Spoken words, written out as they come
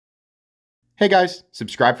Hey guys,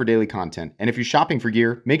 subscribe for daily content, and if you're shopping for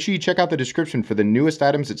gear, make sure you check out the description for the newest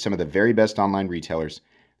items at some of the very best online retailers.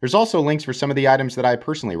 There's also links for some of the items that I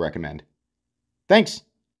personally recommend. Thanks!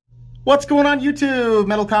 What's going on YouTube?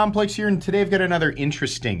 Metal Complex here, and today I've got another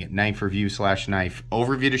interesting knife review / knife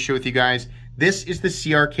overview to share with you guys. This is the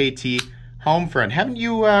CRKT Homefront. Haven't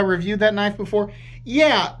you reviewed that knife before?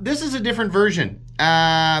 Yeah, this is a different version.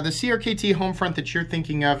 The CRKT Homefront that you're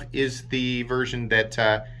thinking of is the version that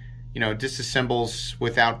disassembles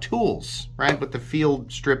without tools, right? With the field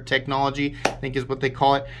strip technology, I think is what they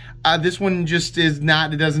call it. This one just is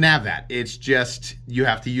not, it doesn't have that. It's just, you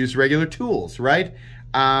have to use regular tools, right?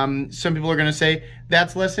 Some people are gonna say,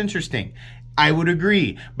 that's less interesting. I would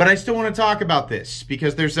agree, but I still wanna talk about this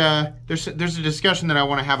because there's a discussion that I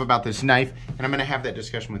wanna have about this knife, and I'm gonna have that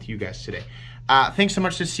discussion with you guys today. Thanks so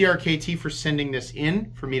much to CRKT for sending this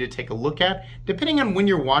in for me to take a look at. Depending on when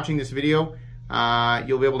you're watching this video,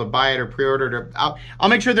 you'll be able to buy it or pre-order it. I'll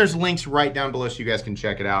make sure there's links right down below so you guys can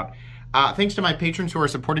check it out. Thanks to my patrons who are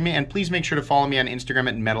supporting me, and please make sure to follow me on Instagram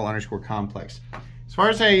at metal_complex. As far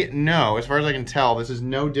as I know, as far as I can tell, this is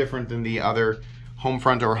no different than the other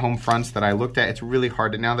Homefront or Homefronts that I looked at. It's really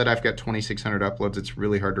hard to, now that I've got 2,600 uploads, it's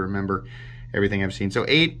really hard to remember everything I've seen. So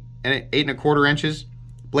 8.25 inches,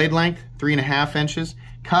 blade length 3.5 inches,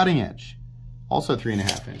 cutting edge also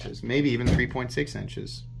 3.5 inches, maybe even 3.6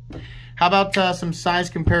 inches. How about some size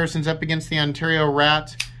comparisons up against the Ontario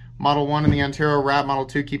Rat Model 1 and the Ontario Rat Model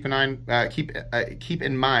 2? Keep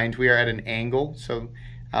in mind we are at an angle, so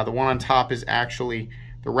the one on top is actually,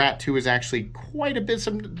 the Rat 2 is actually quite a bit,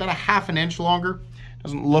 about a ½ inch longer.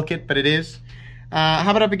 Doesn't look it, but it is.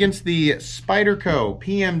 How about up against the Spyderco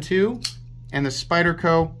PM2 and the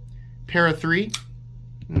Spyderco Para 3?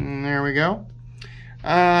 There we go.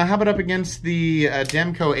 How about up against the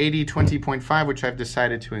Demco 80-20.5, which I've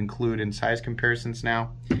decided to include in size comparisons now.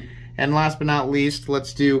 And last but not least,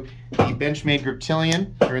 let's do the Benchmade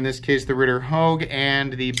Griptilian, or in this case the Ritter Hogue,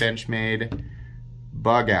 and the Benchmade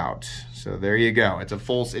Bug Out. So there you go. It's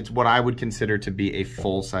what I would consider to be a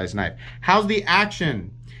full-size knife. How's the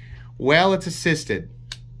action? Well, it's assisted.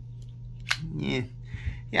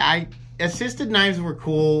 Assisted knives were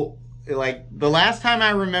cool. Like, the last time I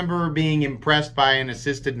remember being impressed by an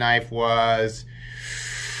assisted knife was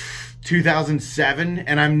 2007,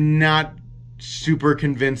 and I'm not super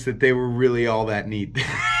convinced that they were really all that neat.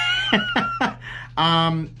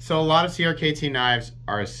 So a lot of CRKT knives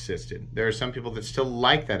are assisted. There are some people that still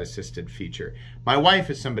like that assisted feature. My wife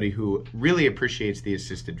is somebody who really appreciates the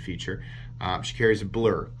assisted feature. She carries a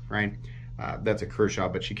Blur, right? That's a Kershaw,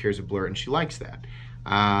 but she carries a Blur, and she likes that.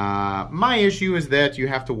 My issue is that you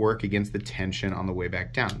have to work against the tension on the way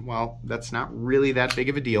back down. Well, that's not really that big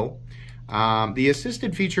of a deal. The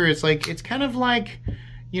assisted feature is like, it's kind of like,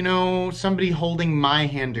 somebody holding my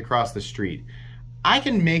hand across the street. I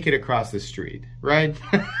can make it across the street, right?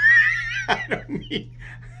 I'm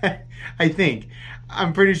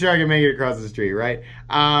pretty sure I can make it across the street, right?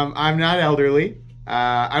 I'm not elderly.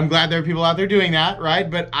 I'm glad there are people out there doing that, right?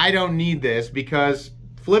 But I don't need this because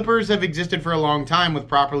flippers have existed for a long time with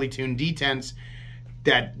properly tuned detents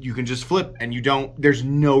that you can just flip, and there's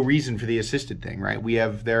no reason for the assisted thing, right?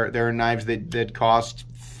 There are knives that cost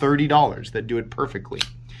 $30 that do it perfectly.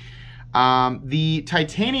 The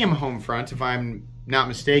titanium Homefront, if I'm not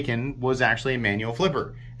mistaken, was actually a manual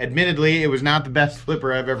flipper. Admittedly, it was not the best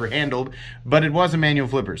flipper I've ever handled, but it was a manual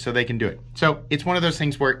flipper, so they can do it. So it's one of those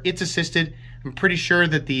things where it's assisted. I'm pretty sure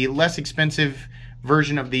that the less expensive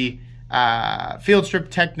version of the field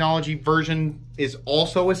strip technology version is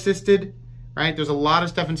also assisted, right? There's a lot of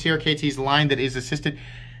stuff in CRKT's line that is assisted.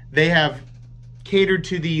 They have catered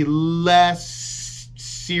to the less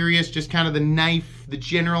serious, just kind of the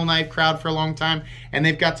general knife crowd for a long time, and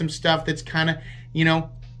they've got some stuff that's kind of,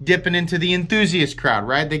 dipping into the enthusiast crowd,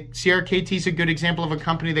 right? The CRKT is a good example of a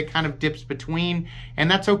company that kind of dips between,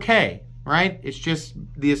 and that's okay, right? It's just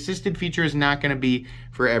the assisted feature is not going to be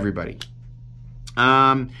for everybody.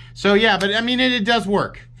 So yeah, but I mean, it does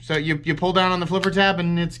work. So you pull down on the flipper tab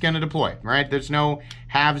and it's going to deploy, right? There's no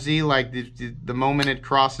halvesy, like the moment it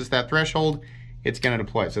crosses that threshold, it's going to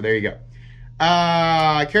deploy. So there you go.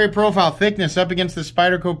 Carry profile thickness up against the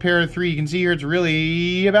Spyderco Para 3. You can see here it's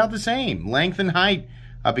really about the same. Length and height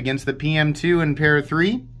up against the PM2 and Para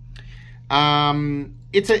 3.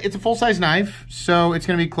 It's a full-size knife, so it's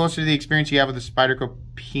going to be closer to the experience you have with the Spyderco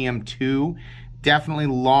PM2. Definitely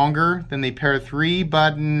longer than the Para 3,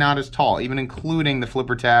 but not as tall. Even including the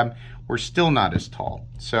flipper tab, we're still not as tall.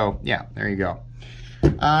 So yeah, there you go.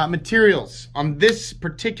 Materials. On this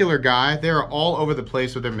particular guy, they're all over the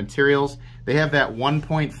place with their materials. They have that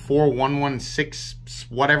 1.4116,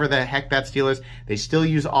 whatever the heck that steel is. They still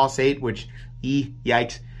use AUS 8, which,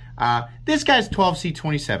 yikes. This guy's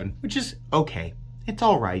 12C27, which is okay. It's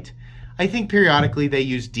all right. I think periodically they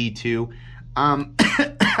use D2.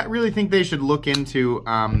 I really think they should look into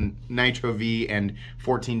Nitro V and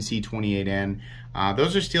 14C28N.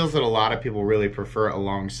 Those are steels that a lot of people really prefer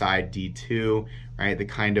alongside D2, right? The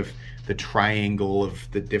triangle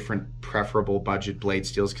of the different preferable budget blade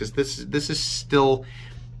steels, because this is still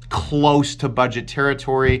close to budget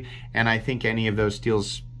territory, and I think any of those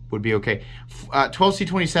steels would be okay.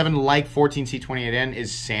 12C27, like 14C28N,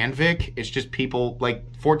 is Sandvik. It's just people, like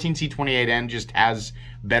 14C28N just has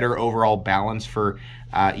better overall balance for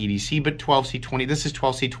EDC, but this is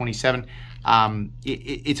 12C27.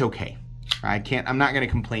 It's okay. I'm not going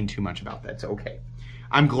to complain too much about that. It's okay.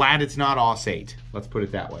 I'm glad it's not AUS 8. Let's put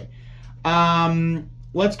it that way.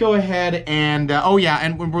 Let's go ahead and, oh yeah,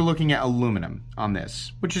 and we're looking at aluminum on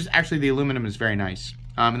this, which is actually, the aluminum is very nice.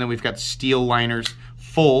 And then we've got steel liners,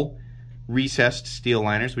 full recessed steel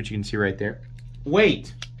liners, which you can see right there.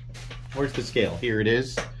 Weight, where's the scale? Here it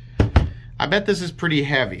is. I bet this is pretty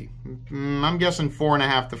heavy. I'm guessing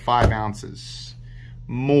 4.5 to 5 ounces.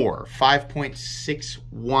 More,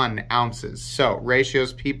 5.61 ounces. So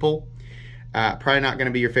ratios, people, probably not going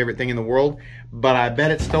to be your favorite thing in the world, but I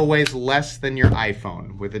bet it still weighs less than your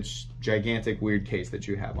iPhone with its gigantic weird case that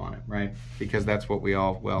you have on it, right? Because that's what we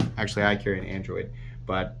all, well, actually I carry an Android,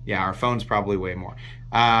 but yeah, our phones probably weigh more.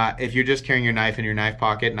 If you're just carrying your knife in your knife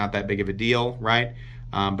pocket, not that big of a deal, right?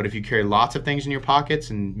 But if you carry lots of things in your pockets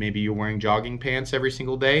and maybe you're wearing jogging pants every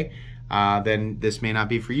single day, then this may not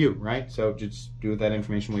be for you, right? So just do with that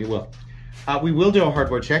information what you will. We will do a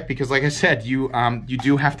hardware check because, like I said, you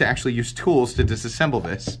do have to actually use tools to disassemble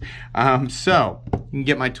this. So you can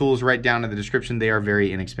get my tools right down in the description. They are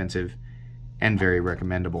very inexpensive and very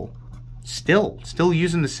recommendable. Still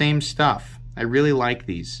using the same stuff. I really like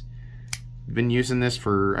these. I've been using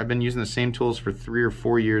the same tools for 3 or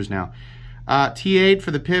 4 years now. T8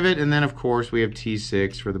 for the pivot, and then of course we have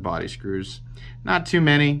T6 for the body screws. Not too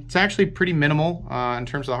many. It's actually pretty minimal in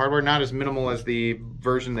terms of the hardware. Not as minimal as the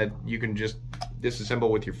version that you can just disassemble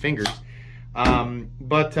with your fingers,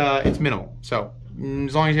 but it's minimal. So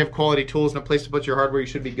as long as you have quality tools and a place to put your hardware, you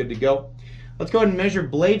should be good to go. Let's go ahead and measure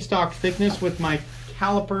blade stock thickness with my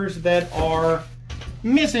calipers that are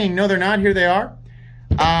missing. No, they're not. Here they are.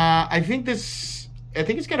 I think it's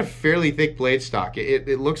got a fairly thick blade stock.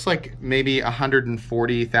 It looks like maybe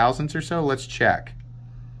 140 thousandths or so. Let's check.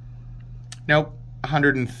 Nope,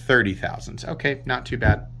 130 thousandths. Okay, not too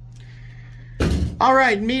bad. All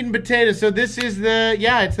right, meat and potatoes. So this is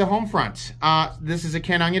it's the Homefront. This is a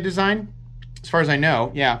Ken Onion design, as far as I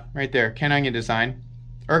know. Yeah, right there, Ken Onion design.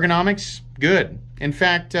 Ergonomics, good. In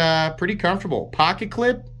fact, pretty comfortable. Pocket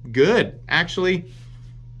clip, good. Actually,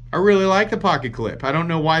 I really like the pocket clip. I don't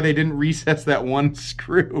know why they didn't recess that one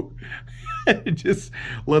screw. Just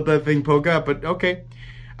let that thing poke up, but okay.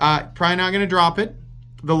 Probably not gonna drop it.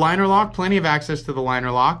 The liner lock, plenty of access to the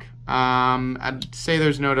liner lock. I'd say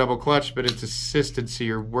there's no double clutch, but it's assisted, so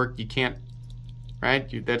you can't,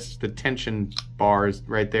 right? That's the tension bars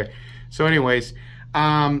right there. So anyways,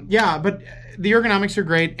 yeah, but the ergonomics are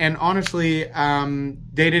great, and honestly,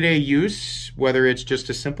 day-to-day use, whether it's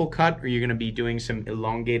just a simple cut or you're gonna be doing some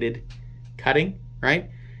elongated cutting,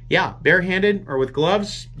 right? Yeah, barehanded or with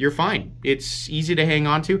gloves, you're fine. It's easy to hang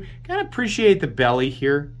on to. Kind of appreciate the belly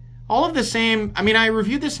here. All of the same, I mean, I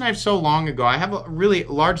reviewed this knife so long ago. I have really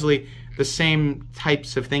largely the same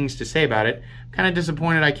types of things to say about it. Kind of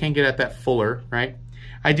disappointed I can't get at that fuller, right?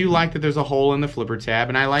 I do like that there's a hole in the flipper tab,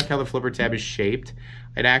 and I like how the flipper tab is shaped.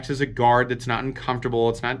 It acts as a guard that's not uncomfortable.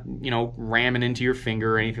 It's not, ramming into your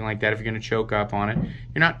finger or anything like that if you're going to choke up on it.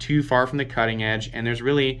 You're not too far from the cutting edge, and there's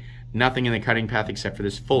really nothing in the cutting path except for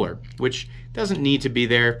this fuller, which doesn't need to be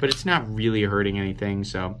there, but it's not really hurting anything,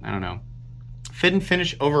 so I don't know. Fit and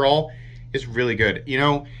finish overall is really good.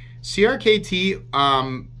 CRKT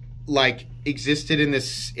existed in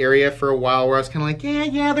this area for a while where I was kind of like,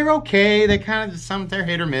 yeah, they're okay. They're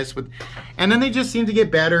hit or miss with, and then they just seem to get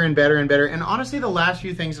better and better and better. And honestly, the last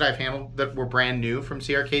few things that I've handled that were brand new from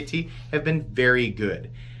CRKT have been very good.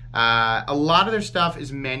 A lot of their stuff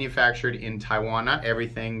is manufactured in Taiwan, not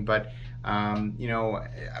everything, but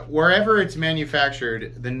wherever it's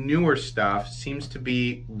manufactured, the newer stuff seems to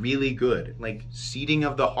be really good. Like seating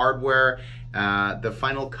of the hardware, the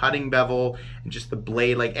final cutting bevel, and just the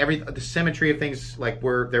blade, like the symmetry of things, like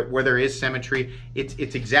where there is symmetry, it's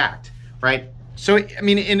exact, right? So I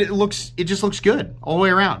mean, and it just looks good all the way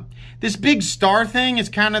around. This big star thing is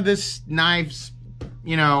kind of this knife's,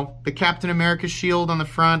 the Captain America shield on the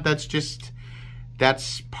front. That's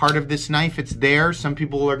That's part of this knife. It's there. Some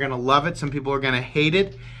people are going to love it. Some people are going to hate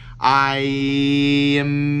it. I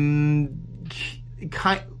am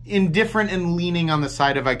kind indifferent and leaning on the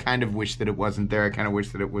side of I kind of wish that it wasn't there. I kind of wish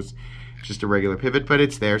that it was just a regular pivot, but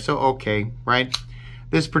it's there, so okay, right?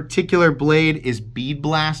 This particular blade is bead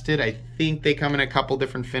blasted. I think they come in a couple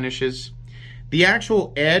different finishes. The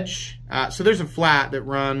actual edge, so there's a flat that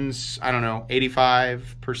runs, I don't know,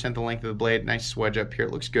 85% the length of the blade. Nice swedge up here.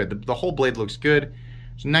 It looks good. The whole blade looks good.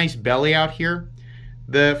 There's a nice belly out here.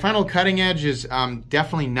 The final cutting edge is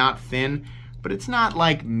definitely not thin, but it's not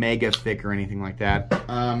like mega thick or anything like that.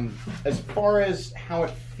 As far as how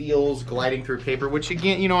it feels gliding through paper, which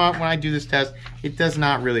again, you know what, when I do this test, it does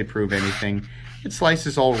not really prove anything. It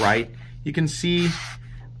slices all right. You can see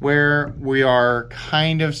where we are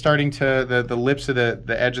kind of starting to, the lips of the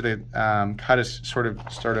edge of the cut is sort of,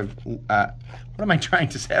 what am I trying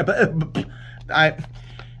to say?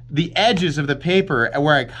 The edges of the paper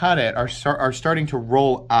where I cut it are starting to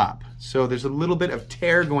roll up. So there's a little bit of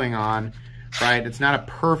tear going on, right? It's not a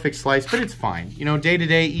perfect slice, but it's fine. You know,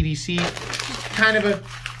 day-to-day EDC, kind of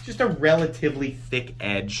just a relatively thick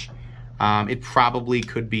edge. It probably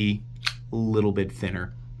could be a little bit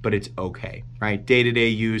thinner, but it's okay, right? Day-to-day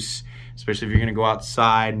use, especially if you're gonna go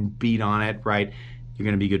outside and beat on it, right? You're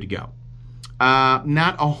gonna be good to go.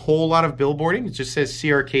 Not a whole lot of billboarding. It just says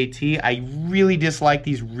CRKT. I really dislike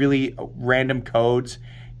these really random codes.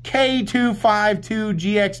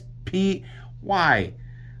 K252GXP. Why?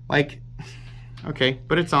 Like, okay,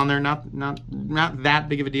 but it's on there. Not that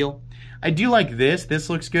big of a deal. I do like this.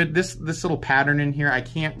 This looks good. This little pattern in here, I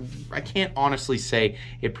can't honestly say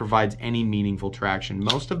it provides any meaningful traction.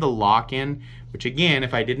 Most of the lock-in, which again,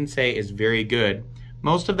 if I didn't say is very good,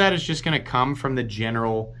 most of that is just gonna come from the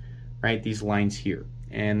general, right, these lines here.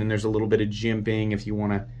 And then there's a little bit of jimping if you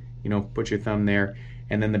wanna, you know, put your thumb there.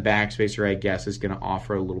 And then the backspacer, I guess, is gonna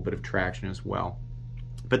offer a little bit of traction as well.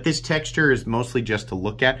 But this texture is mostly just to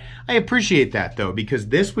look at. I appreciate that though, because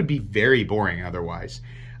this would be very boring otherwise.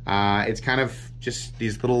 It's kind of just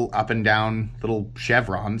these little up and down little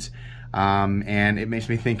chevrons. And it makes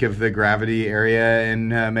me think of the gravity area in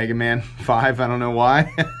Mega Man 5. I don't know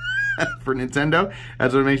why. For Nintendo.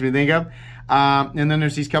 That's what it makes me think of. And then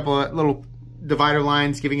there's these couple of little divider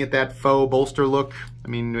lines giving it that faux bolster look. I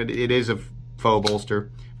mean, it is a faux bolster,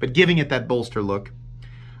 but giving it that bolster look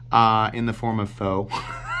in the form of faux.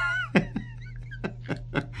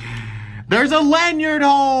 There's a lanyard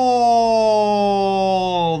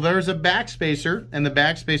hole! There's a backspacer, and the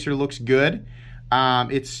backspacer looks good.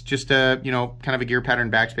 It's just a, you know, kind of a gear pattern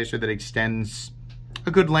backspacer that extends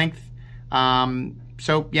a good length.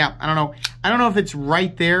 So yeah, I don't know. I don't know if it's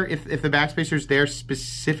right there, if the backspacer's there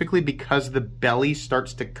specifically because the belly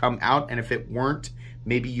starts to come out, and if it weren't,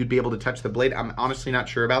 maybe you'd be able to touch the blade. I'm honestly not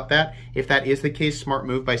sure about that. If that is the case, smart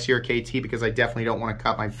move by CRKT, because I definitely don't want to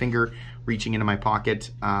cut my finger reaching into my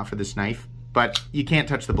pocket for this knife. But you can't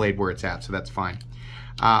touch the blade where it's at, so that's fine.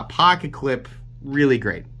 Pocket clip, really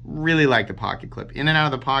great. Really like the pocket clip. In and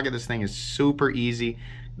out of the pocket, this thing is super easy.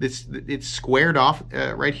 It's squared off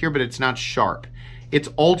right here, but it's not sharp. It's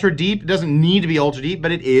ultra deep. It doesn't need to be ultra deep,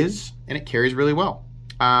 but it is, and it carries really well.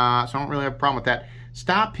 So I don't really have a problem with that.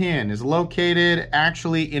 Stop pin is located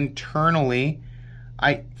actually internally.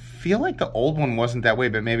 I feel like the old one wasn't that way,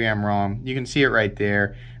 but maybe I'm wrong. You can see it right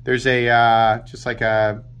there. There's a just like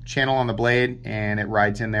a channel on the blade, and it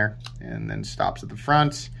rides in there and then stops at the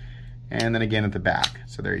front and then again at the back.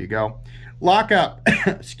 So there you go. Lock up.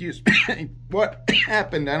 Excuse me. What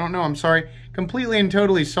happened? I don't know. I'm sorry. Completely and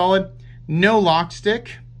totally solid. No lock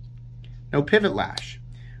stick. No pivot lash.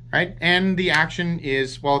 Right? And the action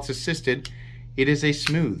is, while it's assisted, it is a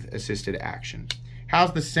smooth assisted action.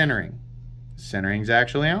 How's the centering? Centering's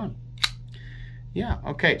actually on. Yeah,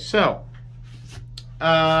 okay, so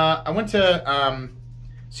I went to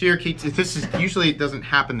CRKT. This is usually, it doesn't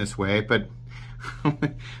happen this way, but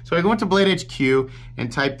so I went to Blade HQ and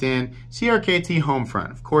typed in CRKT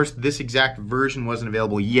Homefront. Of course, this exact version wasn't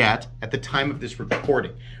available yet at the time of this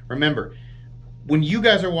recording. Remember, when you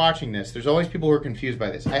guys are watching this, there's always people who are confused by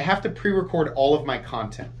this. I have to pre-record all of my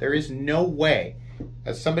content. There is no way,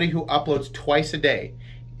 as somebody who uploads twice a day,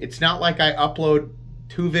 it's not like I upload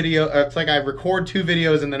it's like I record 2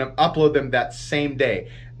 videos and then upload them that same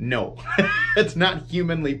day. No, it's not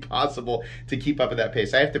humanly possible to keep up at that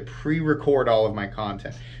pace. I have to pre-record all of my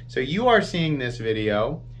content. So you are seeing this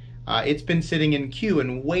video. It's been sitting in queue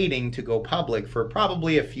and waiting to go public for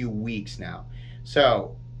probably a few weeks now.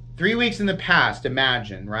 So 3 weeks in the past,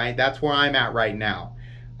 imagine, right? That's where I'm at right now.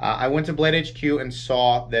 I went to Blade HQ and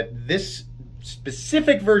saw that this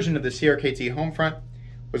specific version of the CRKT Homefront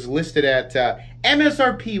was listed at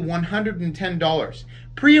MSRP $110.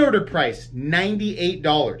 Pre-order price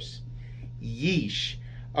 $98. Yeesh.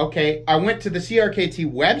 Okay, I went to the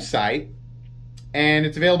CRKT website, and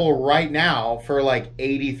it's available right now for like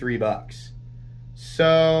 83 bucks.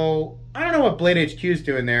 So I don't know what Blade HQ is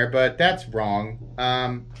doing there, but that's wrong.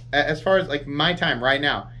 As far as like my time right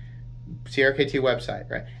now, CRKT website,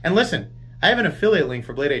 right? And listen, I have an affiliate link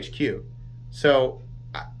for Blade HQ. So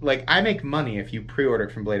like I make money if you pre-order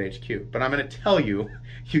it from Blade HQ, but I'm going to tell you,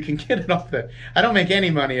 you can get it off the, I don't make any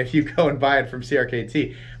money if you go and buy it from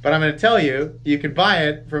CRKT, but I'm going to tell you, you can buy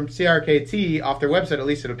it from CRKT off their website, at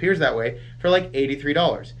least it appears that way, for like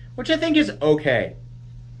 $83, which I think is okay.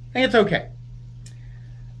 I think it's okay.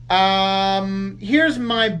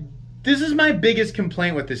 This is my biggest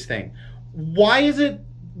complaint with this thing. Why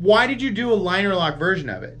did you do a liner lock version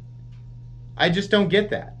of it? I just don't get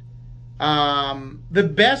that.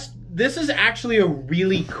 This is actually a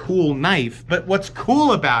really cool knife, but what's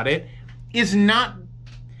cool about it is not,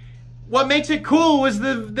 what makes it cool was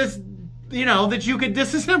that you could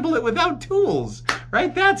disassemble it without tools,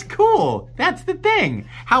 right? That's cool. That's the thing.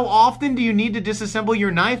 How often do you need to disassemble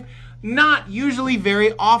your knife? Not usually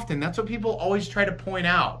very often. That's what people always try to point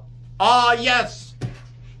out. Ah, yes.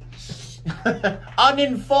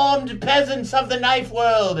 Uninformed peasants of the knife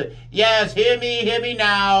world. Yes, hear me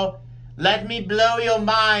now. Let me blow your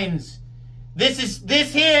minds. This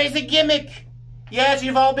here is a gimmick. Yes,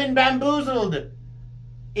 you've all been bamboozled.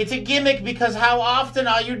 It's a gimmick because how often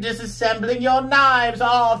are you disassembling your knives?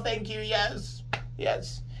 Oh, thank you, yes.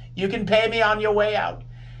 Yes. You can pay me on your way out.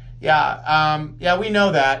 Yeah, we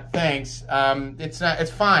know that. Thanks.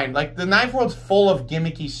 It's fine. Like, the knife world's full of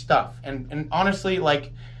gimmicky stuff. And honestly,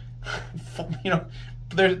 like,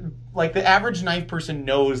 there's, like, the average knife person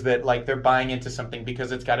knows that, like, they're buying into something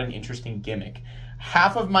because it's got an interesting gimmick.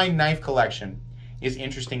 Half of my knife collection is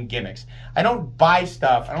interesting gimmicks. I don't buy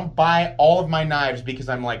stuff. I don't buy all of my knives because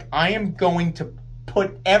I'm like, I am going to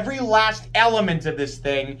put every last element of this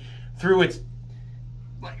thing through its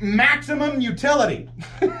maximum utility.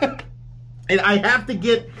 And I have to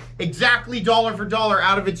get exactly dollar for dollar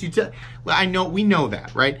out of its utility. We know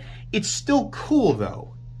that, right? It's still cool though.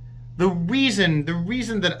 The reason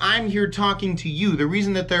that I'm here talking to you, the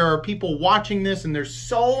reason that there are people watching this and there's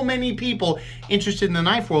so many people interested in the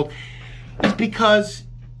knife world is because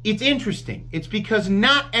it's interesting. It's because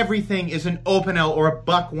not everything is an Open L or a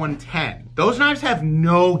Buck 110. Those knives have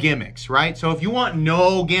no gimmicks, right? So if you want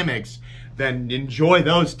no gimmicks, then enjoy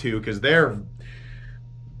those two because they're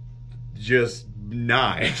just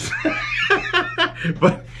knives.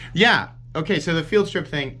 But yeah, okay, so the field strip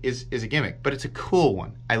thing is a gimmick, but it's a cool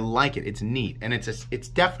one. I like it. It's neat, and it's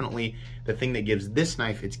definitely the thing that gives this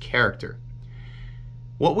knife its character.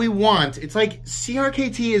 What we want, it's like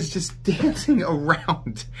CRKT is just dancing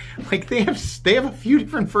around. Like they have a few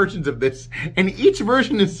different versions of this, and each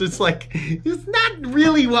version is just like, it's not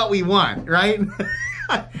really what we want, right?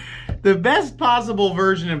 The best possible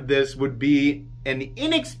version of this would be an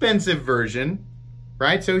inexpensive version,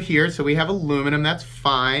 right? So we have aluminum, that's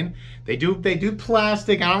fine. They do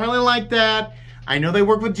plastic, I don't really like that. I know they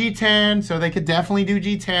work with G10, so they could definitely do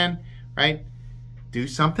G10, right? Do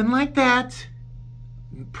something like that,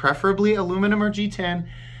 preferably aluminum or G10,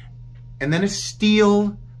 and then a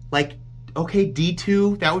steel, like, okay,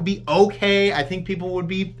 D2, that would be okay. I think people would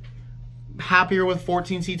be happier with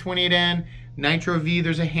 14C28N, Nitro V,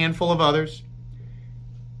 there's a handful of others.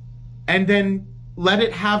 And then let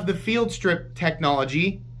it have the field strip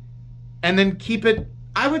technology and then keep it,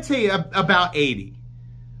 I would say about 80.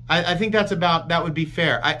 I think that would be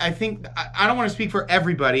fair. I think, I don't want to speak for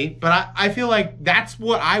everybody, but I feel like that's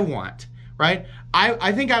what I want, right?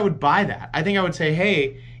 I think I would buy that. I think I would say,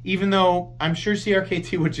 hey, even though I'm sure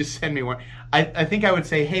CRKT would just send me one, I think I would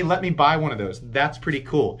say, hey, let me buy one of those. That's pretty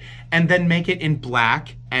cool. And then make it in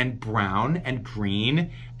black and brown and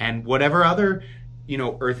green and whatever other,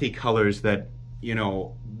 earthy colors that,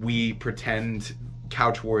 we pretend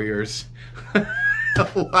couch warriors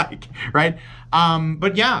like, right?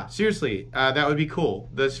 But yeah, seriously, that would be cool.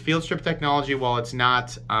 This field strip technology, while it's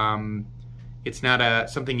not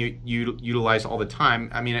something you utilize all the time.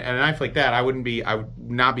 I mean, a knife like that, I would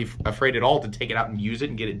not be afraid at all to take it out and use it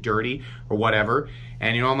and get it dirty or whatever.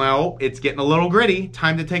 And I'm like, oh, it's getting a little gritty,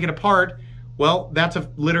 time to take it apart. Well, that's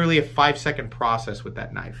literally a 5-second process with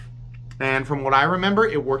that knife. And from what I remember,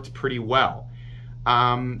 it worked pretty well.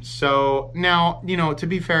 So now, to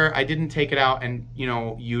be fair, I didn't take it out and,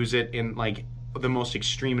 use it in like the most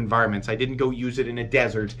extreme environments. I didn't go use it in a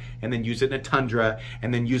desert and then use it in a tundra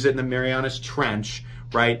and then use it in the Marianas Trench,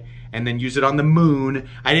 right? And then use it on the moon.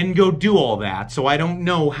 I didn't go do all that, so I don't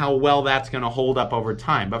know how well that's going to hold up over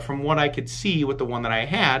time. But from what I could see with the one that I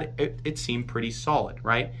had, it seemed pretty solid,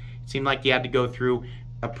 right? It seemed like you had to go through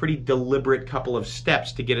a pretty deliberate couple of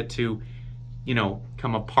steps to get it to, you know,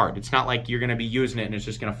 come apart. It's not like you're going to be using it and it's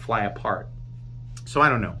just going to fly apart. So I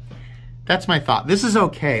don't know. That's my thought. This is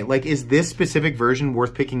okay. Like, is this specific version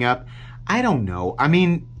worth picking up? I don't know. I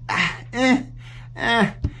mean,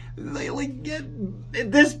 like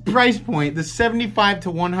at this price point, the $75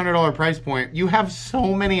 to $100 price point, you have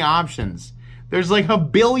so many options. There's like a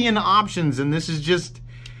billion options, and this is just,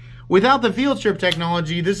 without the field strip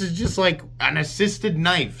technology, this is just like an assisted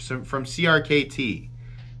knife from CRKT.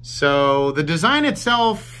 So the design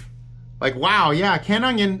itself, like, wow, yeah, Ken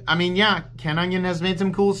Onion, I mean, yeah, Ken Onion has made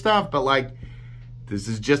some cool stuff, but like, this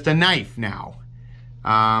is just a knife now.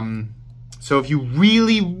 So if you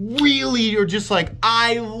really, really are just like,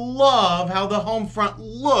 I love how the Homefront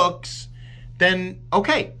looks, then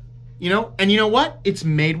okay, you know, and you know what? It's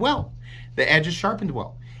made well. The edge is sharpened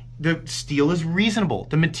well. The steel is reasonable.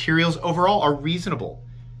 The materials overall are reasonable.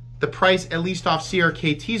 The price, at least off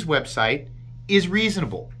CRKT's website, is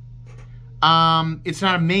reasonable. It's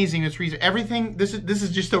not amazing, it's reasonable. Everything, this is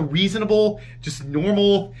just a reasonable, just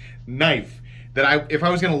normal knife. That if I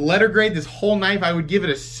was gonna letter grade this whole knife, I would give it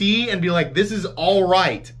a C and be like, this is all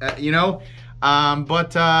right, you know?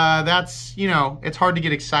 But that's, you know, it's hard to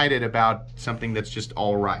get excited about something that's just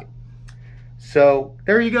all right. So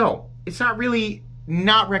there you go. It's not really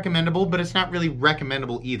not recommendable, but it's not really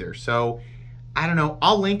recommendable either. So I don't know,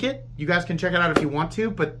 I'll link it. You guys can check it out if you want to,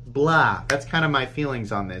 but blah, that's kind of my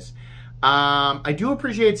feelings on this. I do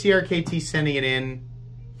appreciate CRKT sending it in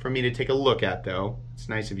for me to take a look at, though. It's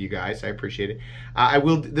nice of you guys. I appreciate it.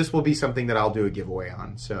 This will be something that I'll do a giveaway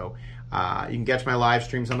on. So you can catch my live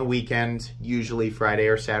streams on the weekend, usually Friday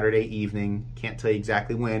or Saturday evening. Can't tell you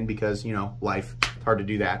exactly when because, you know, life. It's hard to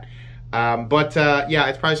do that. Yeah,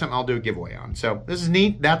 it's probably something I'll do a giveaway on. So this is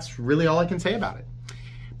neat. That's really all I can say about it.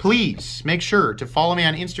 Please make sure to follow me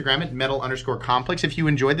on Instagram at metal_complex. If you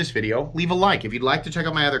enjoyed this video, leave a like. If you'd like to check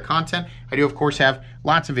out my other content, I do, of course, have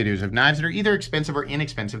lots of videos of knives that are either expensive or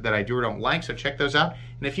inexpensive that I do or don't like, so check those out.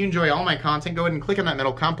 And if you enjoy all my content, go ahead and click on that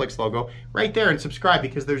Metal Complex logo right there and subscribe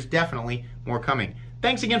because there's definitely more coming.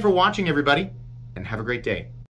 Thanks again for watching, everybody, and have a great day.